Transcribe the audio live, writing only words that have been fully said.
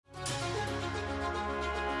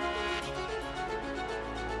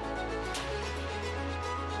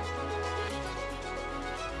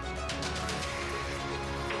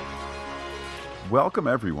Welcome,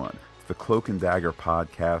 everyone, to the Cloak and Dagger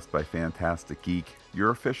podcast by Fantastic Geek, your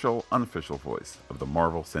official, unofficial voice of the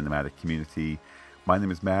Marvel Cinematic Community. My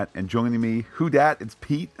name is Matt, and joining me, who dat? It's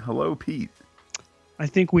Pete. Hello, Pete. I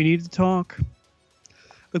think we need to talk.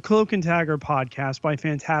 The Cloak and Dagger podcast by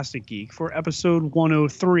Fantastic Geek for episode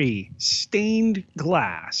 103, Stained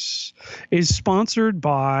Glass, is sponsored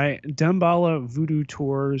by Damballa Voodoo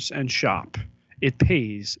Tours and Shop. It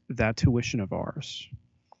pays that tuition of ours.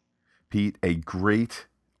 Pete, a great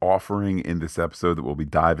offering in this episode that we'll be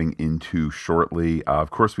diving into shortly.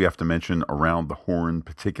 Of course, we have to mention Around the Horn,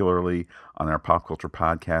 particularly on our Pop Culture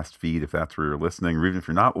Podcast feed, if that's where you're listening, or even if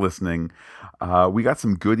you're not listening. We got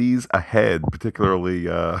some goodies ahead, particularly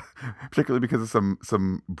because of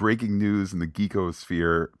some breaking news in the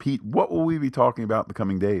geekosphere. Pete, what will we be talking about in the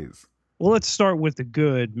coming days? Well, let's start with the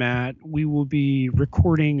good, Matt. We will be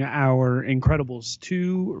recording our Incredibles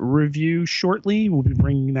 2 review shortly. We'll be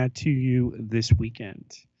bringing that to you this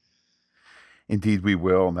weekend. Indeed, we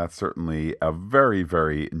will, and that's certainly a very,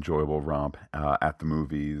 very enjoyable romp at the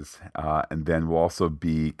movies. And then we'll also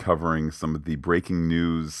be covering some of the breaking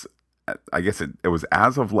news. I guess it was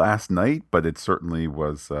as of last night, but it certainly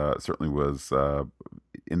was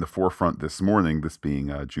in the forefront this morning. This being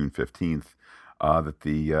June 15th, that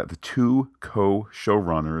the two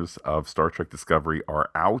co-showrunners of Star Trek Discovery are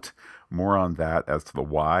out. More on that as to the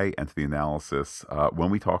why and to the analysis when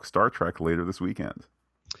we talk Star Trek later this weekend.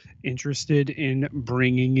 Interested in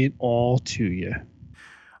bringing it all to you.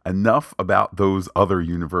 Enough about those other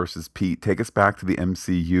universes, Pete. Take us back to the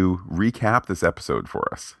MCU. Recap this episode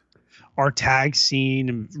for us. Our tag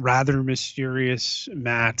scene, rather mysterious,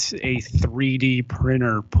 Matt, a 3D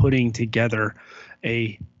printer putting together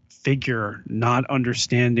a figure, not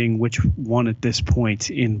understanding which one at this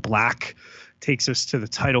point, in black, takes us to the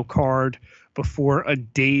title card before a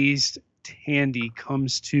dazed Tandy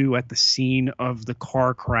comes to at the scene of the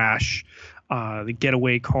car crash, the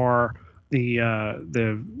getaway car,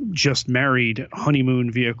 the just married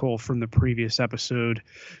honeymoon vehicle from the previous episode.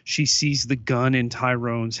 She sees the gun in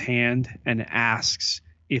Tyrone's hand and asks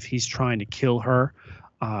if he's trying to kill her.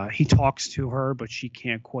 He talks to her, but she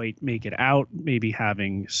can't quite make it out, maybe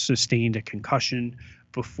having sustained a concussion,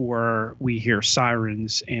 before we hear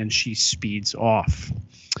sirens and she speeds off.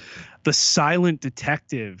 The silent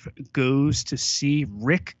detective goes to see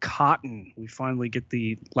Rick Cotton. We finally get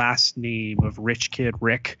the last name of Rich Kid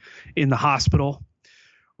Rick in the hospital.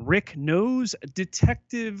 Rick knows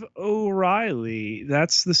Detective O'Reilly.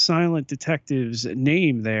 That's the silent detective's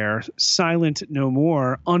name there. Silent no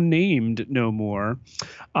more, unnamed no more.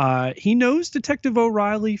 He knows Detective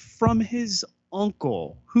O'Reilly from his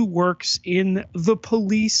uncle, who works in the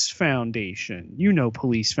Police Foundation. You know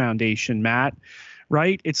Police Foundation, Matt,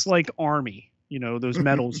 right? It's like Army. You know, those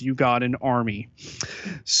medals you got in Army.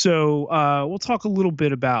 So we'll talk a little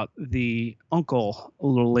bit about the uncle a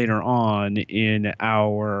little later on in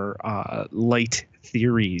our light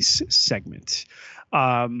theories segment.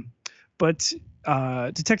 But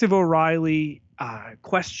Detective O'Reilly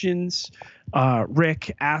questions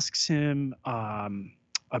Rick, asks him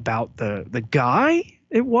about the guy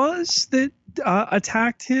it was that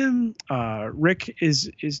attacked him. Rick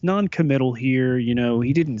is non-committal here. You know,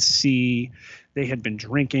 he didn't see. They had been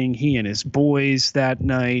drinking, he and his boys, that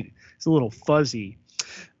night. It's a little fuzzy.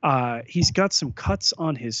 He's got some cuts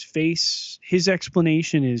on his face. His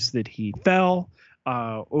explanation is that he fell.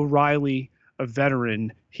 O'Reilly, a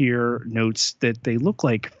veteran here, notes that they look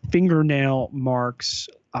like fingernail marks,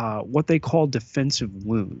 what they call defensive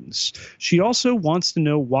wounds. She also wants to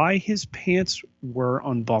know why his pants were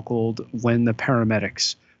unbuckled when the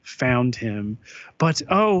paramedics found him. But,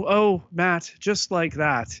 oh, Matt, just like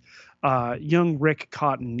that, young Rick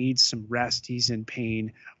Cotton needs some rest. He's in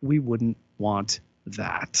pain. We wouldn't want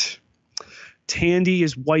that. Tandy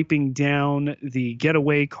is wiping down the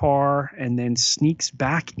getaway car and then sneaks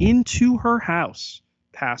back into her house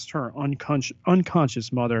past her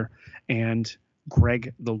unconscious mother and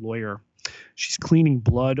Greg the lawyer. She's cleaning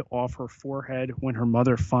blood off her forehead when her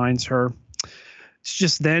mother finds her. It's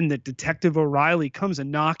just then that Detective O'Reilly comes a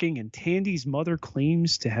knocking, and Tandy's mother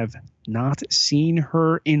claims to have not seen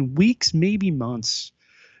her in weeks, maybe months.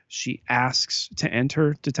 She asks to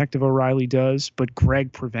enter, Detective O'Reilly does, but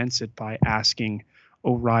Greg prevents it by asking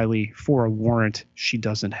O'Reilly for a warrant she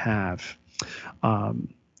doesn't have.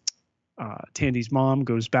 Tandy's mom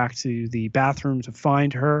goes back to the bathroom to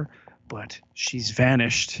find her, but she's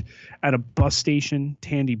vanished. At a bus station,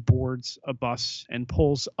 Tandy boards a bus and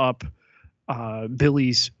pulls up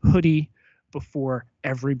Billy's hoodie before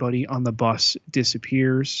everybody on the bus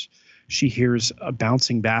disappears. She hears a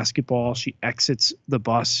bouncing basketball. She exits the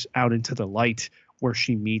bus out into the light where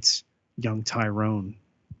she meets young Tyrone.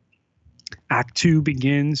 Act 2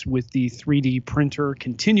 begins with the 3D printer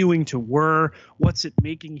continuing to whir. What's it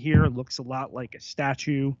making here? It looks a lot like a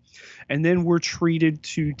statue. And then we're treated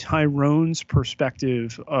to Tyrone's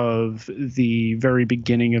perspective of the very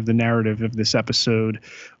beginning of the narrative of this episode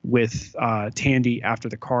with Tandy after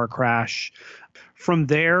the car crash. From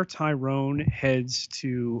there, Tyrone heads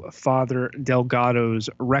to Father Delgado's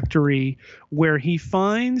rectory, where he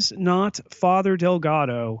finds not Father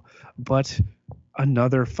Delgado, but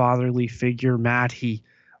another fatherly figure. Matt, he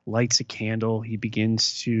lights a candle. He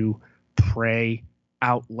begins to pray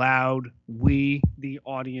out loud. We, the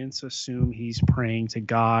audience, assume he's praying to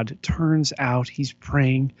God. Turns out he's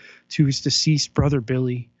praying to his deceased brother,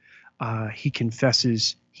 Billy. He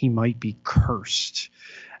confesses he might be cursed.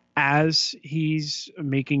 As he's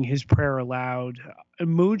making his prayer aloud,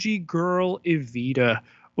 emoji girl Evita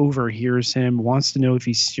overhears him, wants to know if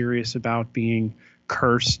he's serious about being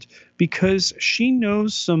cursed, because she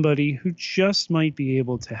knows somebody who just might be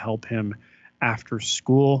able to help him after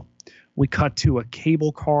school. We cut to a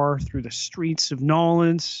cable car through the streets of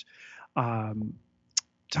Nolens.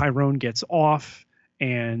 Tyrone gets off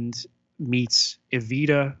and meets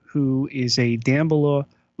Evita, who is a Damballa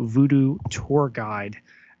voodoo tour guide,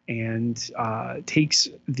 and takes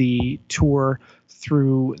the tour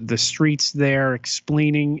through the streets there,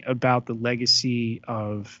 explaining about the legacy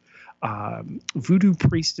of voodoo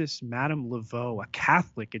priestess Madame Laveau, a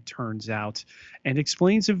Catholic, it turns out, and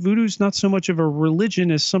explains that voodoo's not so much of a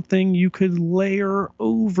religion as something you could layer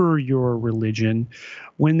over your religion.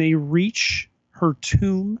 When they reach her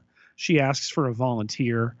tomb, she asks for a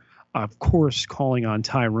volunteer, of course, calling on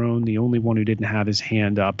Tyrone, the only one who didn't have his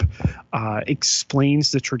hand up,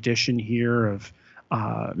 explains the tradition here of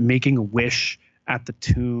making a wish at the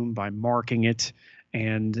tomb by marking it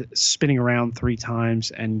and spinning around 3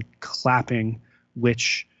 times and clapping,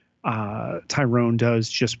 which Tyrone does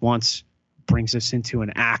just once. Brings us into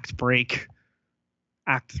an act break.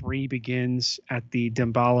 Act 3 begins at the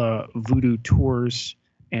Damballa Voodoo Tours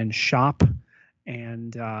and Shop,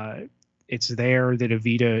 and it's there that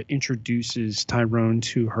Evita introduces Tyrone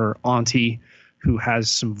to her auntie, who has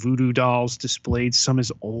some voodoo dolls displayed, some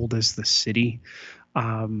as old as the city.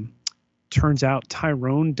 Turns out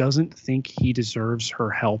Tyrone doesn't think he deserves her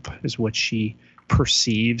help, is what she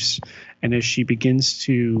perceives. And as she begins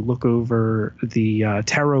to look over the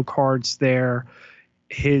tarot cards there,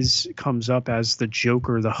 his comes up as the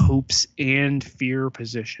Joker, the hopes and fear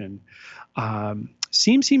position.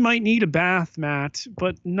 Seems he might need a bath, Matt,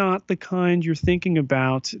 but not the kind you're thinking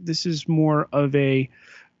about. This is more of a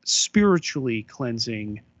spiritually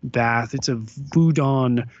cleansing bath. It's a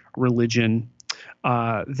Voodoo religion.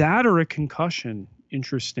 That or a concussion,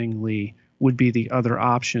 interestingly, would be the other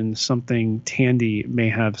option, something Tandy may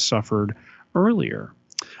have suffered earlier.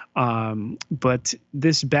 But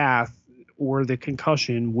this bath or the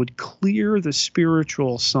concussion would clear the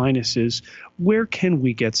spiritual sinuses. Where can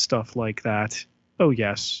we get stuff like that? Oh,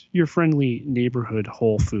 yes, your friendly neighborhood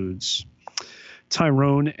Whole Foods.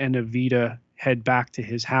 Tyrone and Evita head back to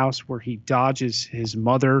his house, where he dodges his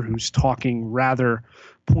mother, who's talking rather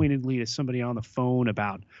pointedly to somebody on the phone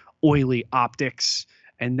about oily optics.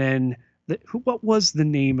 And then what was the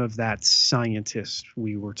name of that scientist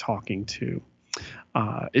we were talking to?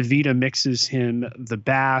 Evita mixes him the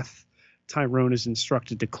bath. Tyrone is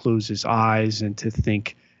instructed to close his eyes and to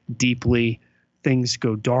think deeply. Things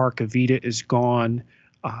go dark. Evita is gone.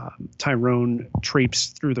 Tyrone traipses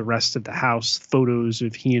through the rest of the house. Photos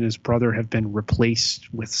of he and his brother have been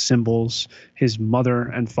replaced with symbols. His mother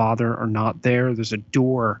and father are not there. There's a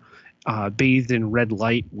door bathed in red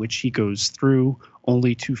light, which he goes through,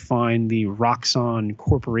 only to find the Roxxon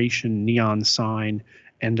Corporation neon sign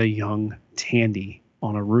and a young Tandy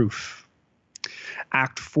on a roof.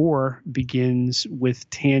 Act 4 begins with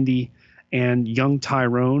Tandy and young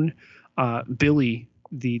Tyrone. Billy,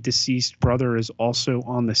 the deceased brother, is also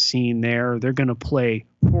on the scene there. They're going to play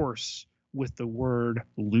horse with the word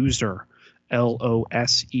loser,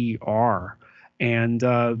 Loser. And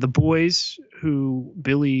the boys who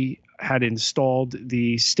Billy had installed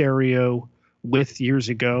the stereo with years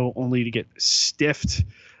ago, only to get stiffed,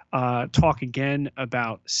 talk again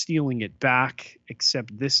about stealing it back,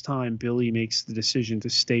 except this time Billy makes the decision to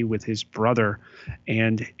stay with his brother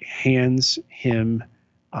and hands him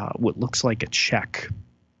what looks like a check.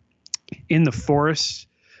 In the forest,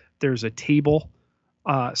 there's a table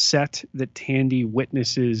set that Tandy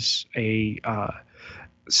witnesses a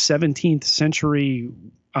 17th century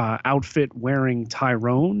outfit wearing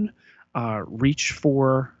Tyrone reach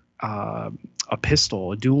for a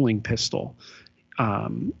pistol, a dueling pistol.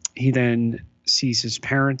 He then sees his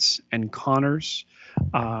parents and Connors.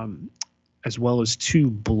 as well as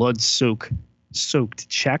two soaked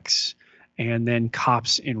checks, and then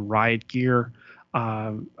cops in riot gear.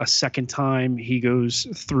 A second time, he goes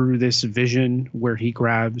through this vision where he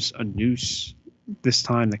grabs a noose. This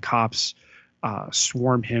time, the cops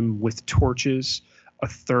swarm him with torches. A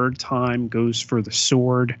third time, goes for the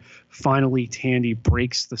sword. Finally, Tandy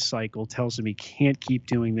breaks the cycle, tells him he can't keep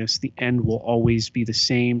doing this. The end will always be the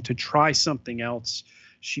same. To try something else,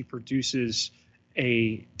 she produces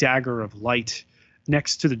a dagger of light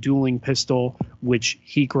next to the dueling pistol, which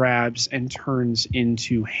he grabs and turns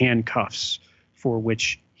into handcuffs, for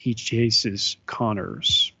which he chases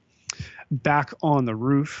Connors. Back on the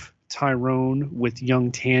roof, Tyrone with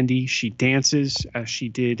young Tandy. She dances as she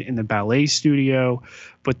did in the ballet studio,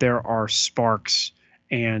 but there are sparks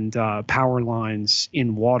and power lines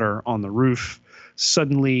in water on the roof.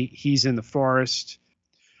 Suddenly, he's in the forest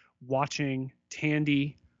watching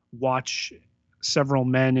Tandy watch several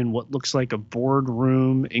men in what looks like a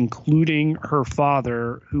boardroom, including her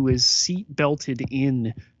father, who is seat belted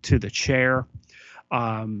in to the chair.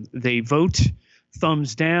 They vote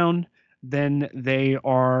thumbs down. Then they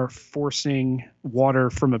are forcing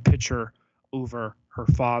water from a pitcher over her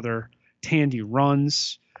father. Tandy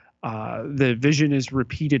runs. The vision is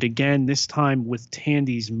repeated again, this time with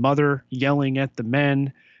Tandy's mother yelling at the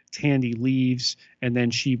men. Tandy leaves, and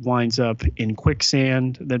then she winds up in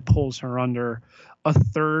quicksand that pulls her under. A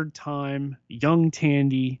third time, young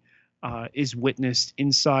Tandy is witnessed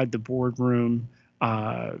inside the boardroom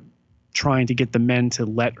trying to get the men to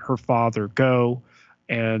let her father go.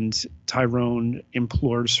 And Tyrone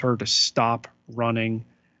implores her to stop running,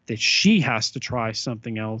 that she has to try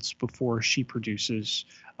something else before she produces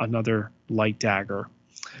another light dagger.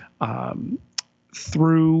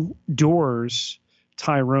 Through doors,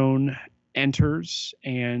 Tyrone enters,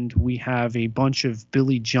 and we have a bunch of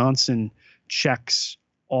Billy Johnson checks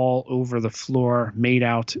all over the floor made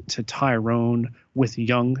out to Tyrone, with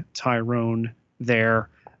young Tyrone there,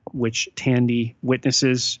 which Tandy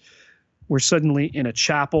witnesses. We're suddenly in a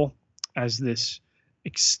chapel as this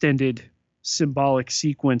extended symbolic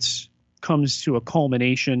sequence comes to a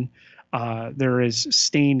culmination. There is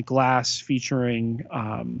stained glass featuring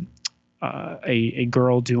a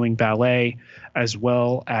girl doing ballet, as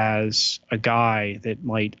well as a guy that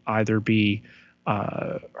might either be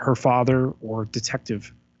her father or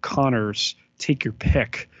Detective Connors. Take your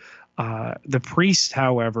pick. The priest,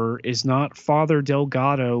 however, is not Father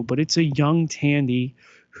Delgado, but it's a young Tandy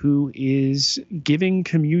who is giving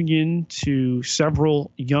communion to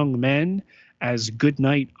several young men as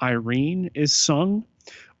Goodnight Irene is sung.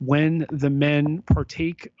 When the men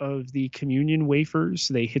partake of the communion wafers,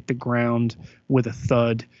 they hit the ground with a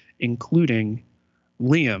thud, including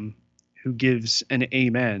Liam, who gives an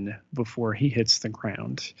amen before he hits the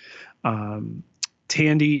ground.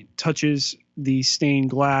 Tandy touches the stained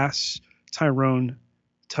glass. Tyrone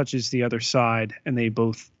touches the other side, and they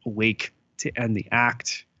both awake to end the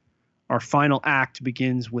act. Our final act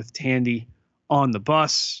begins with Tandy on the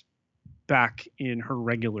bus, back in her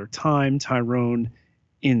regular time, Tyrone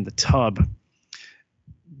in the tub.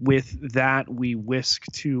 With that, we whisk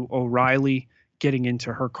to O'Reilly getting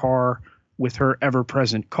into her car with her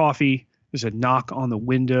ever-present coffee. There's a knock on the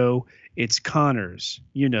window. It's Connors,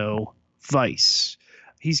 Vice.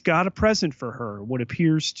 He's got a present for her, what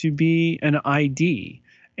appears to be an ID,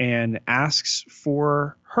 and asks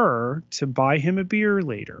for her to buy him a beer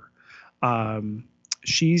later.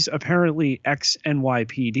 She's apparently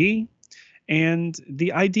ex-NYPD, and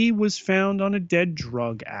the ID was found on a dead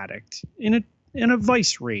drug addict in a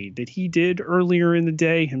Vice raid that he did earlier in the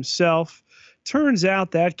day himself. Turns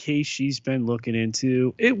out that case she's been looking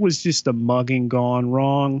into, it was just a mugging gone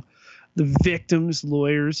wrong. The victim's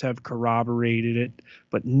lawyers have corroborated it,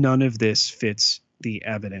 but none of this fits the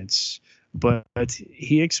evidence. But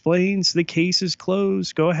he explains the case is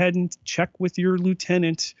closed. Go ahead and check with your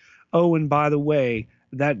lieutenant. Oh, and by the way,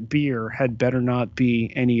 that beer had better not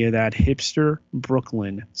be any of that hipster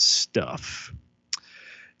Brooklyn stuff.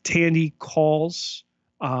 Tandy calls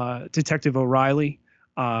Detective O'Reilly.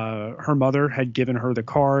 Her mother had given her the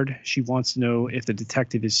card. She wants to know if the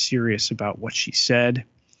detective is serious about what she said.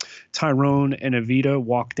 Tyrone and Evita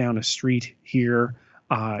walk down a street here.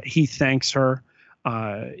 He thanks her.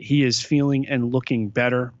 He is feeling and looking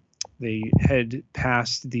better. They head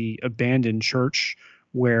past the abandoned church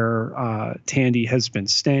where Tandy has been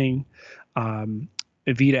staying.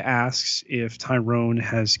 Evita asks if Tyrone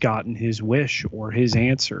has gotten his wish or his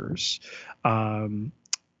answers.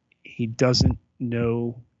 He doesn't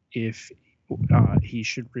know if he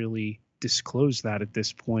should really disclose that at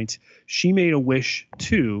this point. She made a wish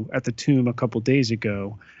too at the tomb a couple days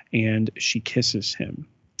ago, and she kisses him.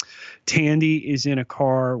 Tandy is in a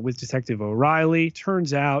car with Detective O'Reilly.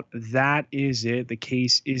 Turns out that is it. The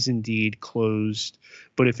case is indeed closed.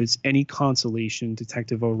 But if it's any consolation,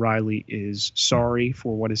 Detective O'Reilly is sorry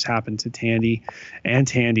for what has happened to Tandy, and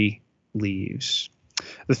Tandy leaves.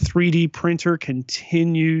 The 3D printer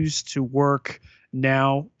continues to work,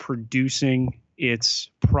 now producing its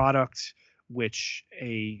product, which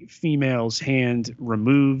a female's hand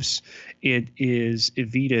removes. It is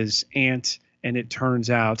Evita's aunt, and it turns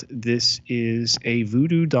out this is a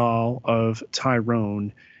voodoo doll of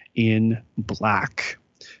Tyrone in black.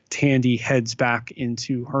 Tandy heads back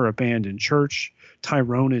into her abandoned church.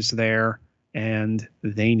 Tyrone is there, and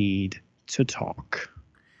they need to talk.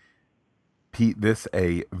 Pete, this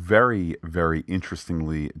a very, very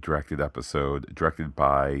interestingly directed episode, directed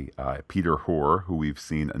by Peter Hoare, who we've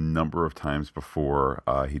seen a number of times before.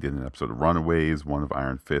 He did an episode of Runaways, one of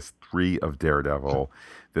Iron Fist, 3 of Daredevil.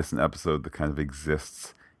 This is an episode that kind of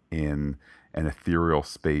exists in an ethereal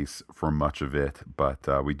space for much of it,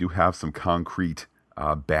 but we do have some concrete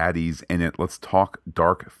baddies in it. Let's talk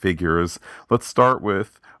dark figures. Let's start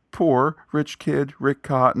with poor rich kid Rick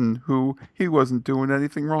Cotton, who he wasn't doing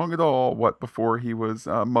anything wrong at all. What, before he was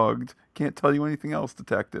mugged? Can't tell you anything else,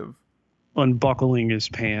 detective. Unbuckling his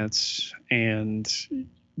pants and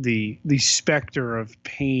the specter of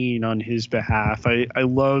pain on his behalf. I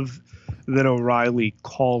love that O'Reilly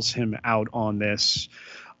calls him out on this.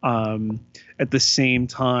 At the same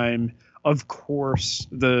time, of course,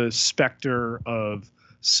 the specter of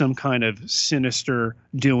some kind of sinister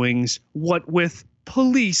doings. What with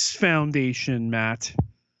Police Foundation, Matt?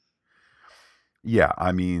 Yeah,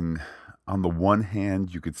 I mean, on the one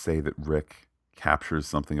hand, you could say that Rick captures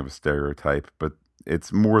something of a stereotype, but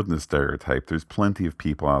it's more than a stereotype. There's plenty of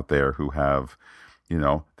people out there who have,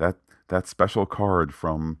 that special card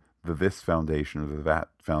from the this foundation or the that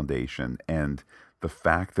foundation, and the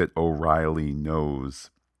fact that O'Reilly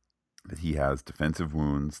knows that he has defensive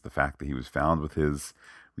wounds, the fact that he was found with his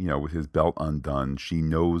with his belt undone. She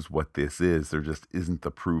knows what this is. There just isn't the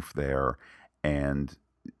proof there. And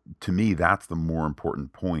to me, that's the more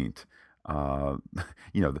important point. The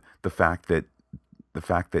fact that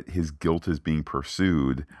his guilt is being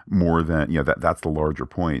pursued more than, that's the larger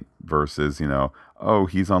point versus, oh,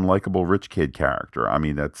 he's unlikable rich kid character. I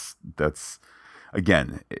mean, that's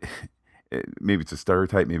again, maybe it's a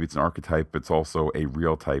stereotype, maybe it's an archetype, but it's also a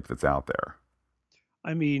real type that's out there.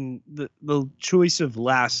 I mean, the choice of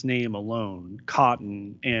last name alone,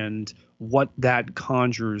 Cotton, and what that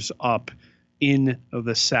conjures up in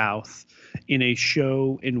the South, in a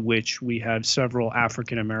show in which we have several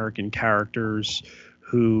African American characters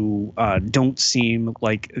who don't seem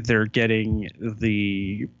like they're getting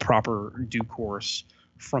the proper due course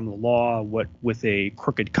from the law, what with a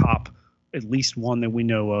crooked cop, at least one that we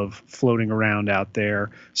know of, floating around out there.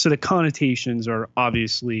 So the connotations are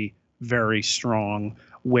obviously very strong,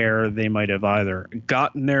 where they might have either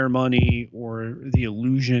gotten their money or the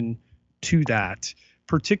allusion to that,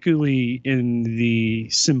 particularly in the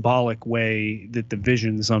symbolic way that the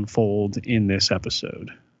visions unfold in this episode.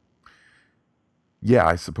 Yeah,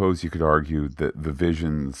 I suppose you could argue that the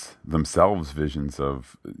visions themselves, visions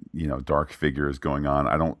of dark figures going on.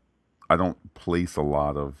 I don't place a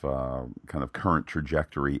lot of kind of current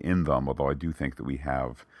trajectory in them, although I do think that we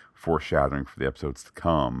have foreshadowing for the episodes to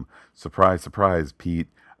come. Surprise, surprise, Pete.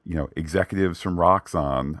 Executives from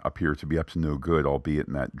Roxxon appear to be up to no good, albeit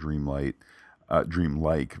in that dreamlike,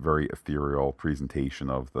 very ethereal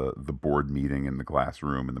presentation of the board meeting in the glass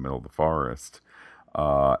room in the middle of the forest.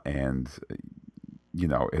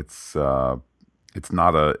 It's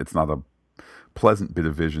not a pleasant bit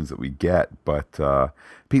of visions that we get. But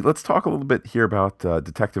Pete, let's talk a little bit here about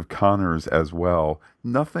Detective Connors as well.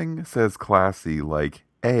 Nothing says classy like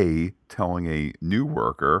telling a new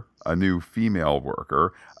worker, a new female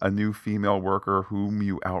worker whom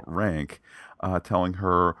you outrank, telling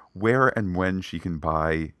her where and when she can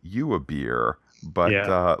buy you a beer,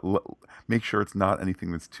 but make sure it's not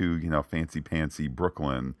anything that's too fancy pantsy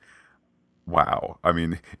Brooklyn. Wow. I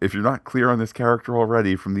mean, if you're not clear on this character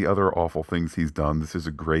already from the other awful things he's done, this is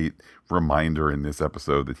a great reminder in this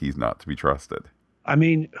episode that he's not to be trusted. I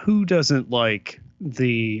mean, who doesn't like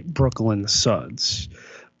the Brooklyn Suds?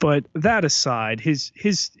 But that aside, his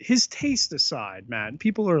taste aside, Matt,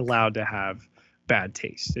 people are allowed to have bad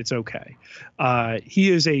taste. It's okay.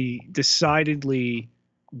 He is a decidedly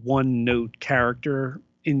one-note character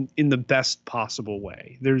in the best possible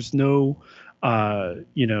way. There's no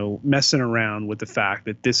messing around with the fact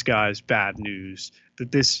that this guy's bad news,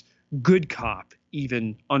 that this good cop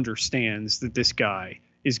even understands that this guy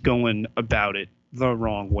is going about it the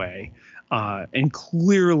wrong way. and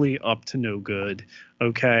clearly up to no good.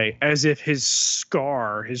 Okay, as if his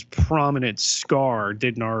scar, his prominent scar,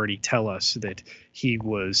 didn't already tell us that he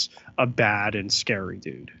was a bad and scary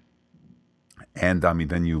dude. And I mean,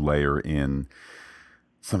 then you layer in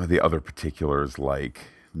some of the other particulars like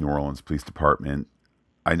New Orleans Police Department.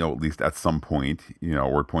 I know at least at some point,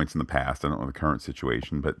 or points in the past, I don't know the current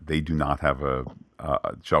situation, but they do not have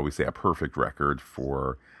shall we say, a perfect record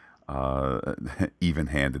for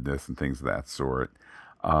even-handedness and things of that sort.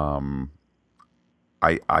 Um,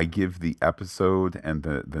 I give the episode and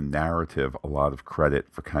the narrative a lot of credit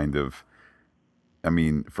for kind of, I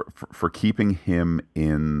mean, for keeping him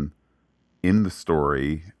in the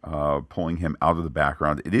story, pulling him out of the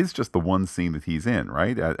background. It is just the one scene that he's in,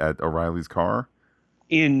 right? At O'Reilly's car.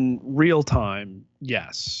 In real time,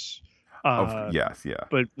 yes. Yes, yeah.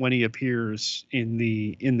 But when he appears in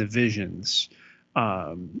the visions,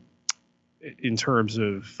 um, in terms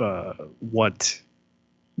of what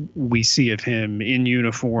we see of him in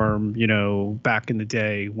uniform, back in the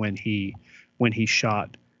day when he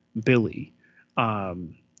shot Billy.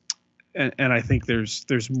 Um, and I think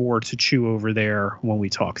there's more to chew over there when we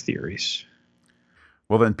talk theories.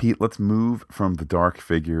 Well then, Pete, let's move from the dark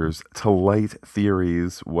figures to light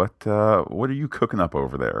theories. What are you cooking up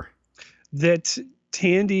over there? That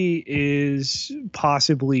Tandy is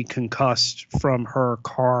possibly concussed from her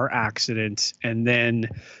car accident, and then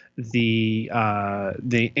the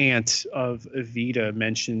aunt of Evita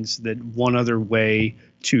mentions that one other way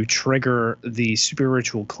to trigger the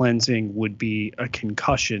spiritual cleansing would be a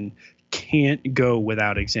concussion. Can't go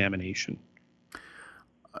without examination.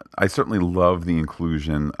 I certainly love the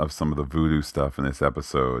inclusion of some of the voodoo stuff in this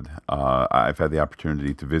episode. I've had the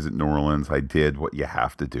opportunity to visit New Orleans. I did what you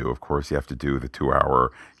have to do. Of course, you have to do the 2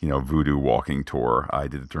 hour, voodoo walking tour. I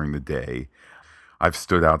did it during the day. I've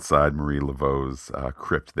stood outside Marie Laveau's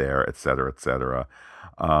crypt there, et cetera, et cetera.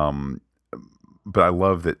 Um, but I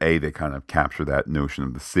love that they kind of capture that notion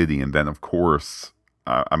of the city, and then of course,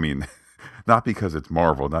 I mean, not because it's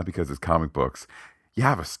Marvel, not because it's comic books. You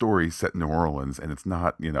have a story set in New Orleans, and it's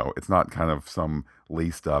not kind of some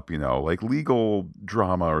laced up, like legal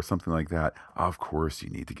drama or something like that. Of course, you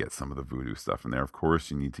need to get some of the voodoo stuff in there. Of course,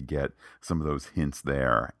 you need to get some of those hints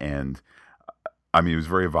there. And I mean, it was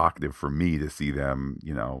very evocative for me to see them,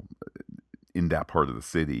 in that part of the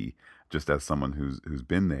city, just as someone who's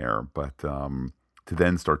been there. But to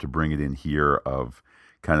then start to bring it in here of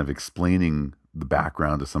kind of explaining the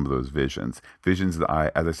background of some of those visions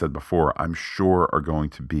that as I said before, I'm sure are going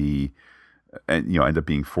to be, and end up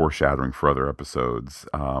being foreshadowing for other episodes.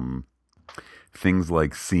 Things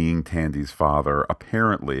like seeing Tandy's father,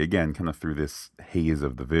 apparently, again, kind of through this haze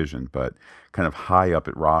of the vision, but kind of high up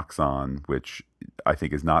at Roxxon, which I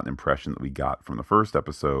think is not an impression that we got from the first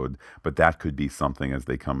episode, but that could be something as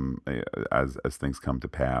they come, as things come to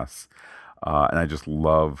pass. And I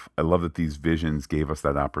love that these visions gave us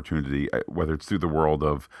that opportunity, whether it's through the world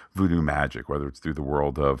of voodoo magic, whether it's through the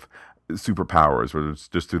world of superpowers, whether it's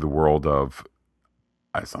just through the world of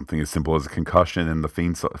something as simple as a concussion and the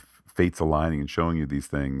fates aligning and showing you these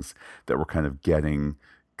things, that we're kind of getting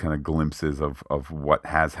kind of glimpses of what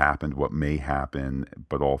has happened, what may happen,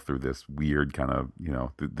 but all through this weird kind of,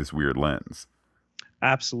 this weird lens.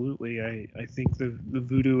 Absolutely. I think the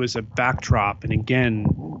voodoo is a backdrop. And again,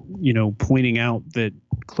 pointing out that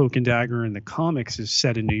Cloak and Dagger in the comics is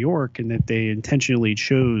set in New York, and that they intentionally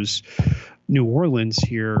chose New Orleans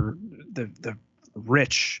here, the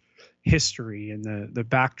rich history and the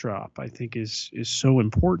backdrop, I think is so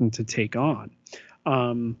important to take on.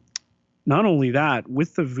 Not only that,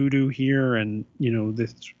 with the voodoo here and,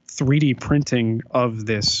 the 3D printing of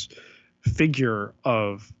this figure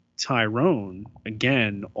of Tyrone,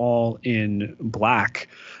 again, all in black.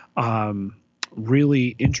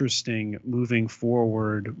 Really interesting moving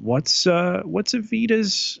forward. What's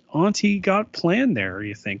Evita's auntie got planned there,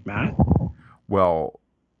 you think, Matt? Well,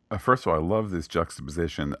 first of all, I love this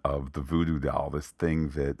juxtaposition of the voodoo doll, this thing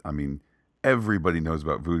that, I mean, everybody knows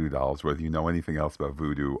about voodoo dolls, whether you know anything else about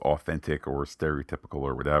voodoo, authentic or stereotypical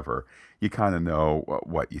or whatever. You kind of know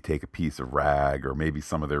what you take a piece of rag or maybe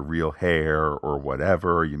some of their real hair or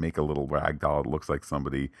whatever. You make a little rag doll that looks like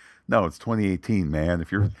somebody. No, it's 2018, man.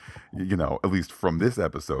 If you're, at least from this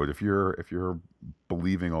episode, if you're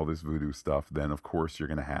believing all this voodoo stuff, then of course you're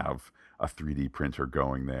going to have a 3D printer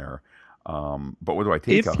going there. But what do I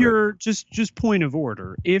take? If you're just point of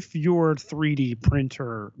order, if your 3D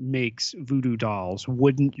printer makes voodoo dolls,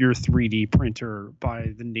 wouldn't your 3D printer,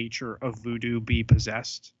 by the nature of voodoo, be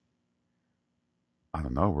possessed? I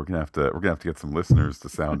don't know. We're gonna have to get some listeners to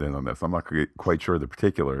sound in on this. I'm not quite sure the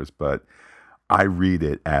particulars, but I read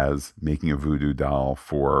it as making a voodoo doll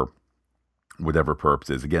for whatever purpose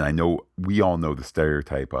is. Again, I know we all know the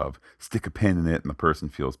stereotype of stick a pin in it and the person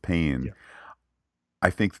feels pain. Yeah. I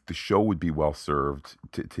think that the show would be well served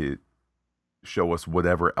to show us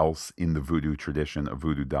whatever else in the voodoo tradition a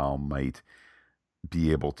voodoo doll might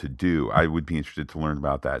be able to do. I would be interested to learn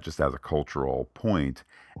about that just as a cultural point.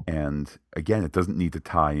 And again, it doesn't need to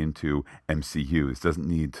tie into MCU. This doesn't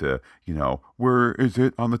need to, where is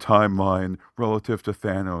it on the timeline relative to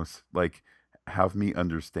Thanos? Like, have me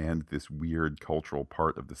understand this weird cultural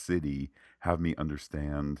part of the city, have me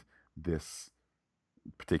understand this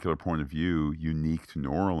particular point of view unique to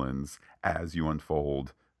New Orleans as you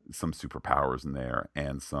unfold some superpowers in there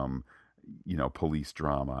and some police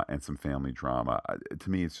drama and some family drama. To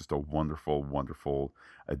me, it's just a wonderful, wonderful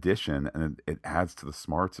addition, and it adds to the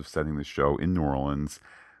smarts of setting the show in New Orleans.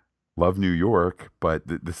 Love New York, but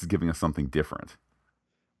this is giving us something different.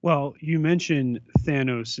 Well, you mentioned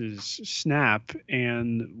Thanos's snap,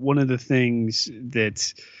 and one of the things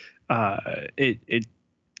that it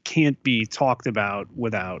can't be talked about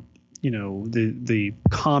without the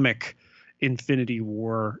comic Infinity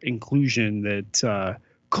War inclusion that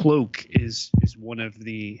Cloak is one of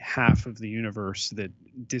the half of the universe that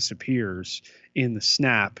disappears in the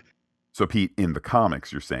snap. So, Pete, in the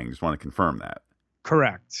comics, you're saying, just want to confirm that.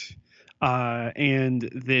 Correct. And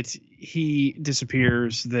that he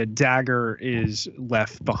disappears, the dagger is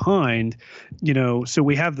left behind, so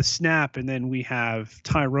we have the snap, and then we have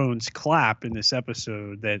Tyrone's clap in this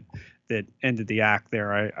episode that ended the act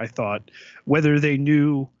there. I thought whether they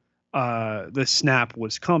knew the snap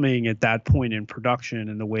was coming at that point in production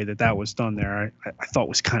and the way that was done there, I thought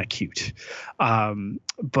was kind of cute.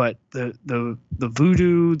 But the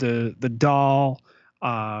voodoo, the doll,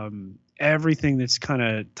 everything that's kind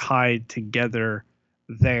of tied together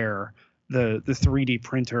there, the 3D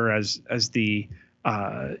printer as the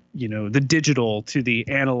the digital to the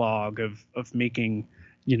analog of making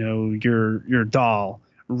your doll,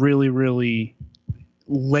 really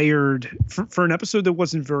layered for an episode that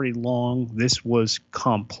wasn't very long. This was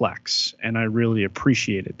complex, and I really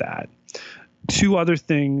appreciated that. Two other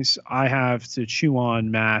things I have to chew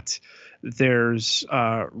on, Matt. There's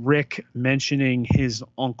Rick mentioning his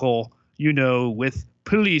uncle, with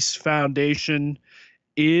Police Foundation.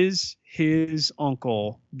 Is his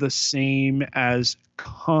uncle the same as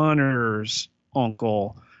Connor's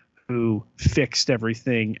uncle who fixed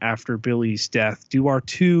everything after Billy's death? Do our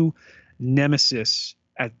two nemesis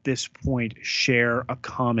at this point share a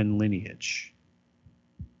common lineage?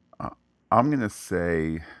 I'm going to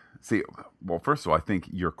say, well, first of all, I think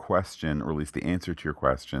your question, or at least the answer to your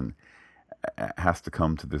question, has to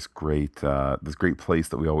come to this great place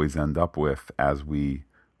that we always end up with as we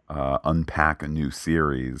unpack a new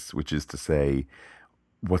series, which is to say,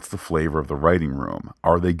 what's the flavor of the writing room?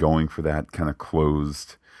 Are they going for that kind of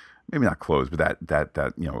closed, maybe not closed, but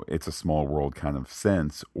that it's a small world kind of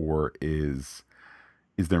sense, or is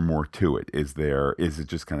there more to it? Is it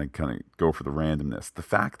just kind of go for the randomness? The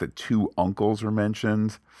fact that two uncles are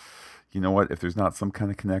mentioned, you know what? If there's not some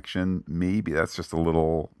kind of connection, maybe that's a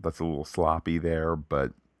little sloppy there.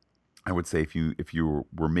 But I would say if you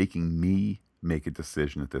were making me make a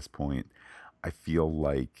decision at this point, I feel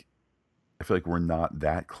like we're not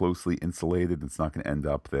that closely insulated. It's not going to end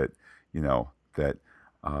up that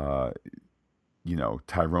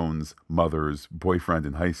Tyrone's mother's boyfriend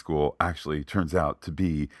in high school actually turns out to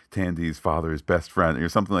be Tandy's father's best friend or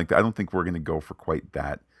something like that. I don't think we're going to go for quite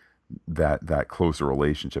that closer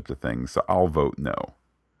relationship to things. So I'll vote no.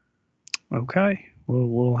 Okay. Well,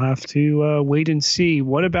 we'll have to wait and see.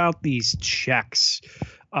 What about these checks?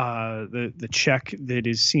 The check that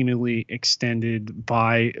is seemingly extended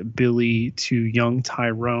by Billy to young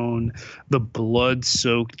Tyrone, the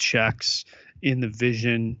blood-soaked checks in the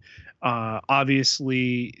vision.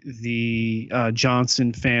 Obviously, the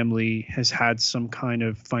Johnson family has had some kind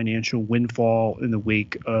of financial windfall in the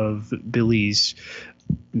wake of Billy's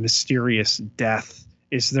mysterious death.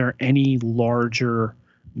 Is there any larger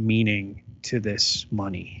meaning to this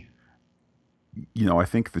money? I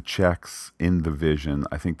think the checks in the vision,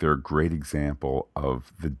 I think they're a great example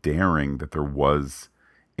of the daring that there was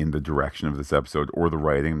in the direction of this episode or the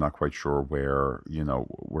writing. I'm not quite sure where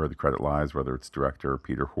the credit lies, whether it's director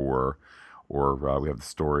Peter Hoare or we have the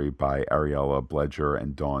story by Ariella Bledger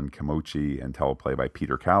and Dawn Camochi and teleplay by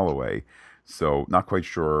Peter Calloway. So not quite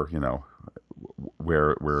sure,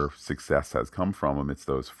 where success has come from amidst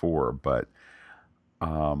those four, but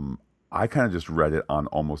I kind of just read it on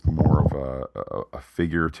almost more of a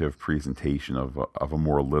figurative presentation of a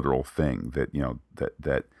more literal thing that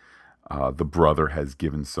the brother has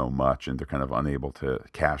given so much and they're kind of unable to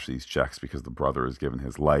cash these checks because the brother has given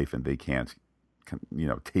his life and they can't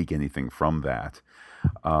take anything from that.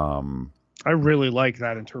 I really like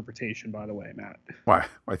that interpretation, by the way, Matt. Why,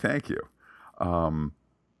 thank you.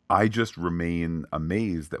 I just remain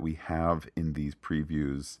amazed that we have in these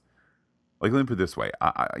previews. Like, let me put it this way: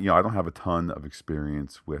 I don't have a ton of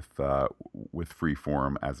experience with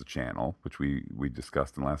Freeform as a channel, which we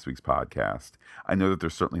discussed in last week's podcast. I know that they're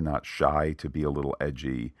certainly not shy to be a little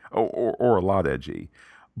edgy, or a lot edgy.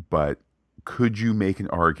 But could you make an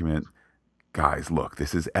argument, guys? Look,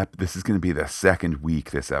 this is going to be the second week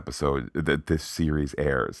this episode that this series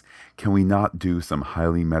airs. Can we not do some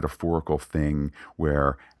highly metaphorical thing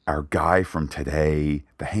where our guy from today,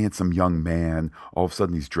 the handsome young man, all of a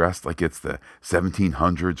sudden he's dressed like it's the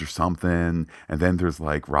 1700s or something, and then there's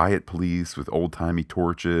like riot police with old-timey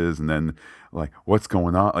torches, and then like, what's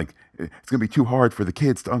going on? Like, it's going to be too hard for the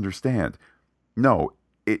kids to understand. No,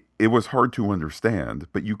 it was hard to understand,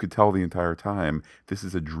 but you could tell the entire time this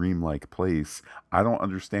is a dreamlike place. I don't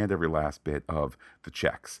understand every last bit of the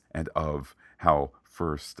checks and of how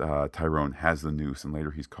first Tyrone has the noose and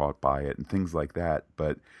later he's caught by it and things like that,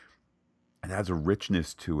 but it has a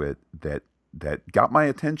richness to it that got my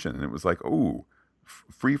attention, and it was like, oh,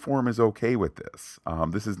 Freeform is okay with this.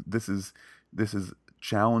 This is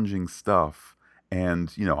challenging stuff,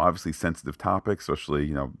 and obviously sensitive topics,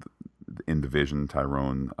 especially in Division,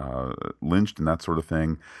 Tyrone lynched and that sort of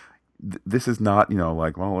thing. This is not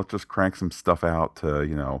like, well, let's just crank some stuff out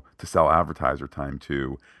to sell advertiser time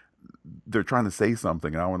to. They're trying to say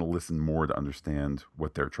something, and I want to listen more to understand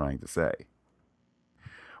what they're trying to say.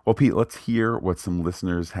 Well, Pete, let's hear what some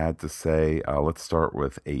listeners had to say. Let's start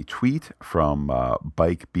with a tweet from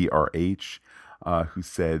Bike BRH, who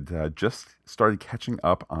said, just started catching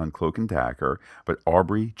up on Cloak and Dagger, but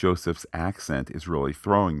Aubrey Joseph's accent is really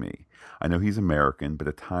throwing me. I know he's American, but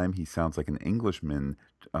at times he sounds like an Englishman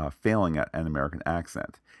failing at an American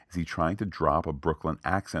accent. Is he trying to drop a Brooklyn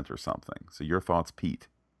accent or something? So your thoughts, Pete?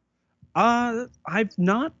 I've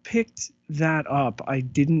not picked that up. I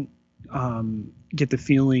didn't get the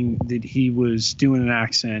feeling that he was doing an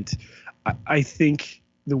accent. I think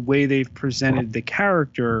the way they've presented the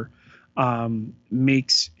character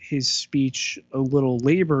makes his speech a little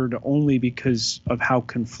labored, only because of how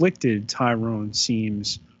conflicted Tyrone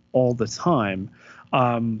seems all the time.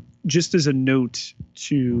 Just as a note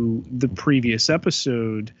to the previous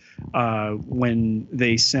episode, when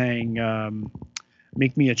they sang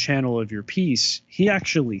 "Make Me a Channel of Your Peace," he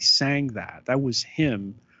actually sang that. That was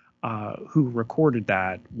him who recorded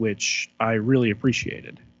that, which I really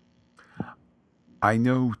appreciated. I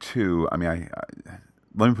know too. I mean,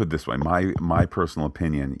 let me put it this way. My personal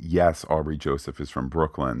opinion, yes, Aubrey Joseph is from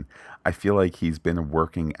Brooklyn. I feel like he's been a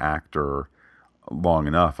working actor long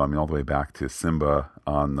enough. I mean, all the way back to Simba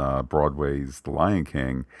on Broadway's The Lion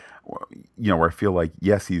King, where I feel like,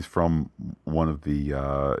 yes, he's from one of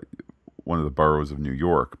the boroughs of New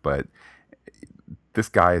York, but this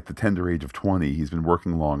guy at the tender age of 20, he's been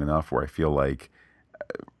working long enough where I feel like,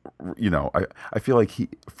 I feel like he,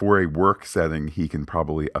 for a work setting, he can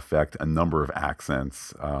probably affect a number of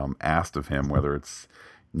accents asked of him, whether it's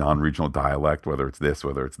non-regional dialect, whether it's this,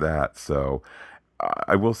 whether it's that. So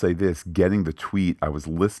I will say this, getting the tweet, I was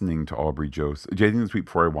listening to Aubrey Joseph, getting the tweet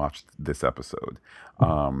before I watched this episode.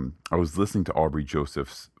 I was listening to Aubrey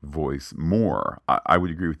Joseph's voice more. I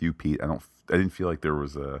would agree with you, Pete. I didn't feel like there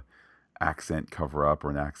was a accent cover up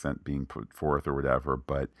or an accent being put forth or whatever,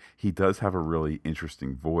 but he does have a really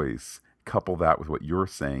interesting voice. Couple that with what you're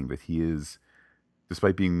saying, that he is,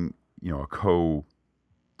 despite being, a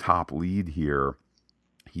top lead here,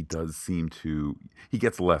 he does seem to, he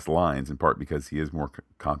gets less lines, in part because he is more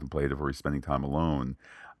contemplative, or he's spending time alone.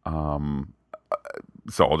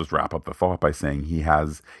 So I'll just wrap up the thought by saying he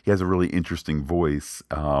has a really interesting voice,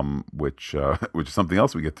 which is something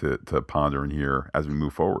else we get to ponder and hear as we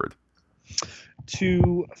move forward.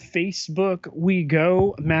 To Facebook we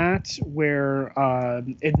go, Matt, where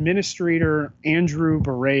administrator Andrew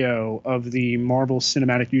Barreo of the Marvel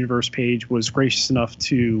Cinematic Universe page was gracious enough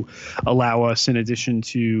to allow us, in addition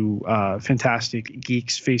to Fantastic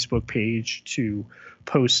Geeks Facebook page, to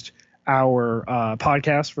post our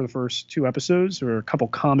podcast for the first 2 episodes. There were a couple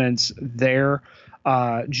comments there.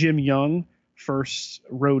 Jim Young first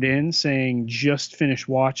wrote in saying, just finished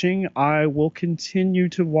watching. I will continue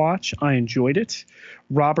to watch. I enjoyed it.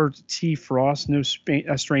 Robert T. Frost,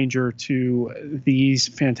 a stranger to these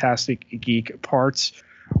Fantastic Geek parts,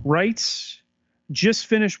 writes, just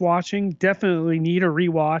finished watching. Definitely need a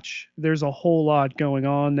rewatch. There's a whole lot going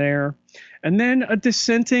on there. And then a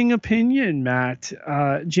dissenting opinion, Matt.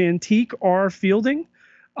 Jantique R. Fielding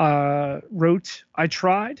wrote, I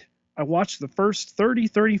tried. I watched the first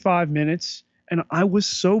 35 minutes, and I was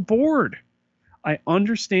so bored. I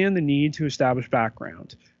understand the need to establish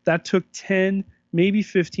background. That took 10, maybe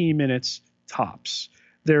 15 minutes tops.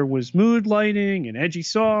 There was mood lighting and edgy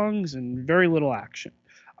songs and very little action.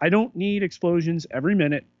 I don't need explosions every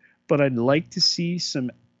minute, but I'd like to see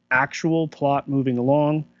some actual plot moving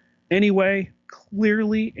along. Anyway,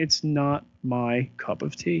 clearly it's not my cup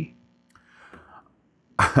of tea.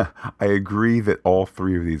 I agree that all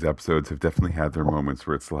three of these episodes have definitely had their moments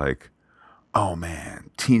where it's like, oh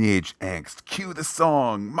man, teenage angst, cue the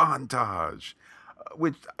song, montage.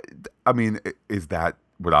 Which, I mean, is that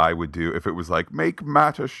what I would do? If it was like, make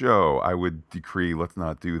Matt a show, I would decree, let's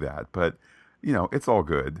not do that. But, it's all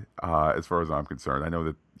good as far as I'm concerned. I know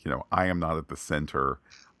that, I am not at the center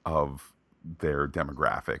of their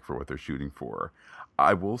demographic for what they're shooting for.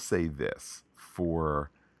 I will say this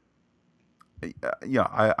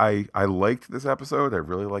I liked this episode. I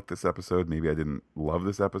really liked this episode. Maybe I didn't love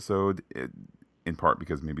this episode, in part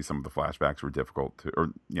because maybe some of the flashbacks were difficult to,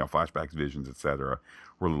 or flashbacks, visions, etc.,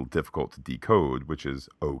 were a little difficult to decode, which is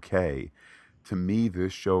okay. To me,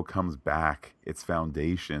 this show comes back. Its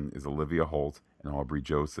foundation is Olivia Holt and Aubrey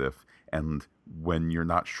Joseph, and when you're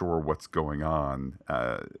not sure what's going on,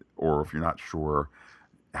 or if you're not sure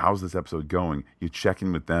how's this episode going, you check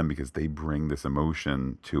in with them because they bring this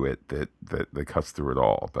emotion to it that cuts through it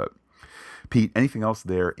all. But Pete, anything else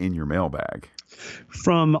there in your mailbag?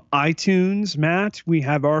 From iTunes, Matt, we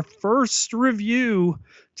have our first review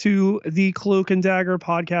to the Cloak and Dagger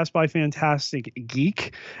podcast by Fantastic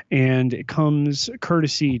Geek, and it comes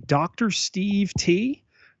courtesy Dr. Steve T.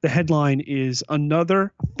 The headline is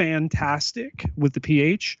 "Another Fantastic" with the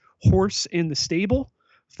PH, horse in the stable,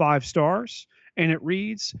 5 stars. And it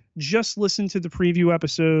reads, just listen to the preview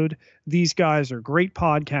episode. These guys are great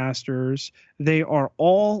podcasters. They are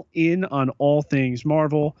all in on all things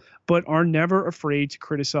Marvel, but are never afraid to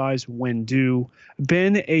criticize when due.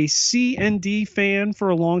 Been a C&D fan for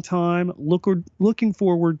a long time. Looking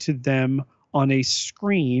forward to them on a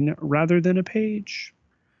screen rather than a page.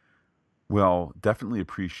 Well, definitely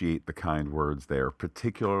appreciate the kind words there,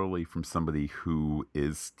 particularly from somebody who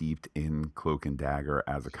is steeped in Cloak and Dagger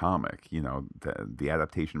as a comic. The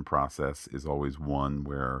adaptation process is always one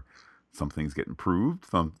where some things get improved,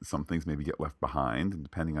 some things maybe get left behind, and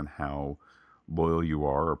depending on how loyal you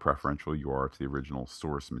are or preferential you are to the original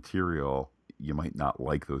source material, you might not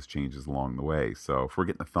like those changes along the way. So if we're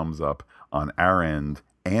getting a thumbs up on our end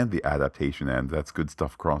and the adaptation end, that's good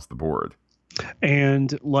stuff across the board.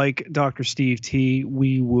 And like Dr. Steve T,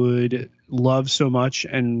 we would love so much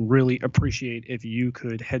and really appreciate if you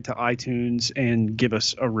could head to iTunes and give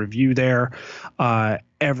us a review there.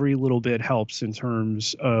 Every little bit helps in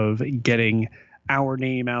terms of getting our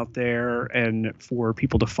name out there and for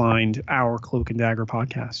people to find our Cloak and Dagger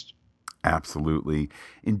podcast. Absolutely.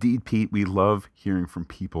 Indeed, Pete, we love hearing from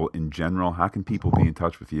people in general. How can people be in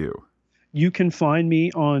touch with you? You can find me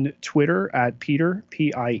on Twitter at Peter,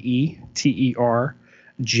 Pieter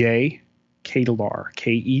J Ketelaar,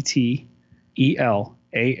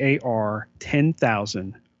 KETELAAR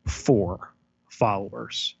 10,004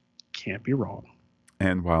 followers. Can't be wrong.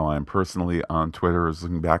 And while I'm personally on Twitter as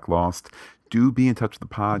Looking Back Lost, do be in touch with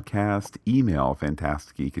the podcast. Email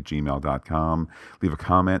fantasticgeek@gmail.com. Leave a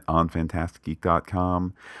comment on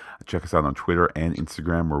fantasticgeek.com. Check us out on Twitter and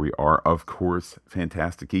Instagram, where we are, of course,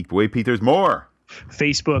 Fantastic Geek. But wait, Pete, there's more.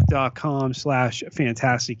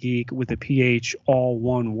 Facebook.com/Fantastic Geek with a PH, all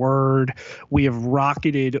one word. We have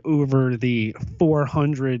rocketed over the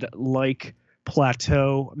 400 like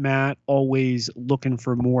plateau, Matt. Always looking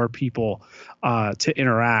for more people to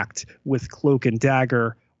interact with Cloak and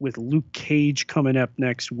Dagger, with Luke Cage coming up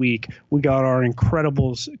next week. We got our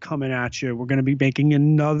Incredibles coming at you. We're going to be making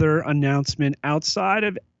another announcement outside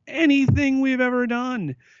of anything we've ever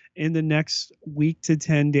done in the next week to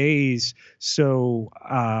 10 days. So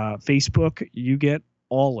Facebook, you get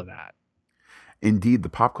all of that. Indeed, the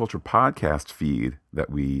Pop Culture Podcast feed that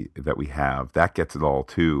we have, that gets it all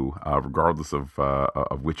too, regardless of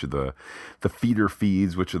which of the feeder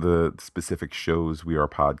feeds, which of the specific shows we are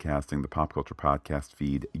podcasting. The Pop Culture Podcast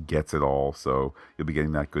feed gets it all, so you'll be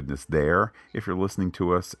getting that goodness there. If you're listening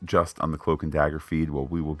to us just on the Cloak and Dagger feed, well,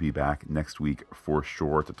 we will be back next week for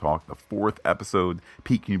sure to talk the 4th episode.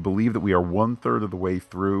 Pete, can you believe that we are 1/3 of the way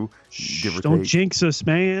through? Give or Don't take? jinx us,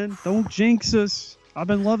 man. Don't jinx us. I've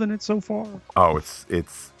been loving it so far. Oh,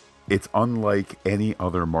 it's unlike any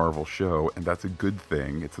other Marvel show, and that's a good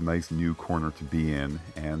thing. It's a nice new corner to be in.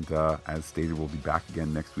 And as stated, we'll be back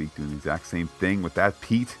again next week doing the exact same thing. With that,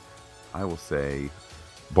 Pete, I will say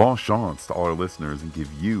bon chance to all our listeners and give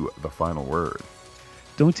you the final word.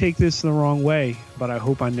 Don't take this the wrong way, but I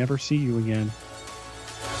hope I never see you again.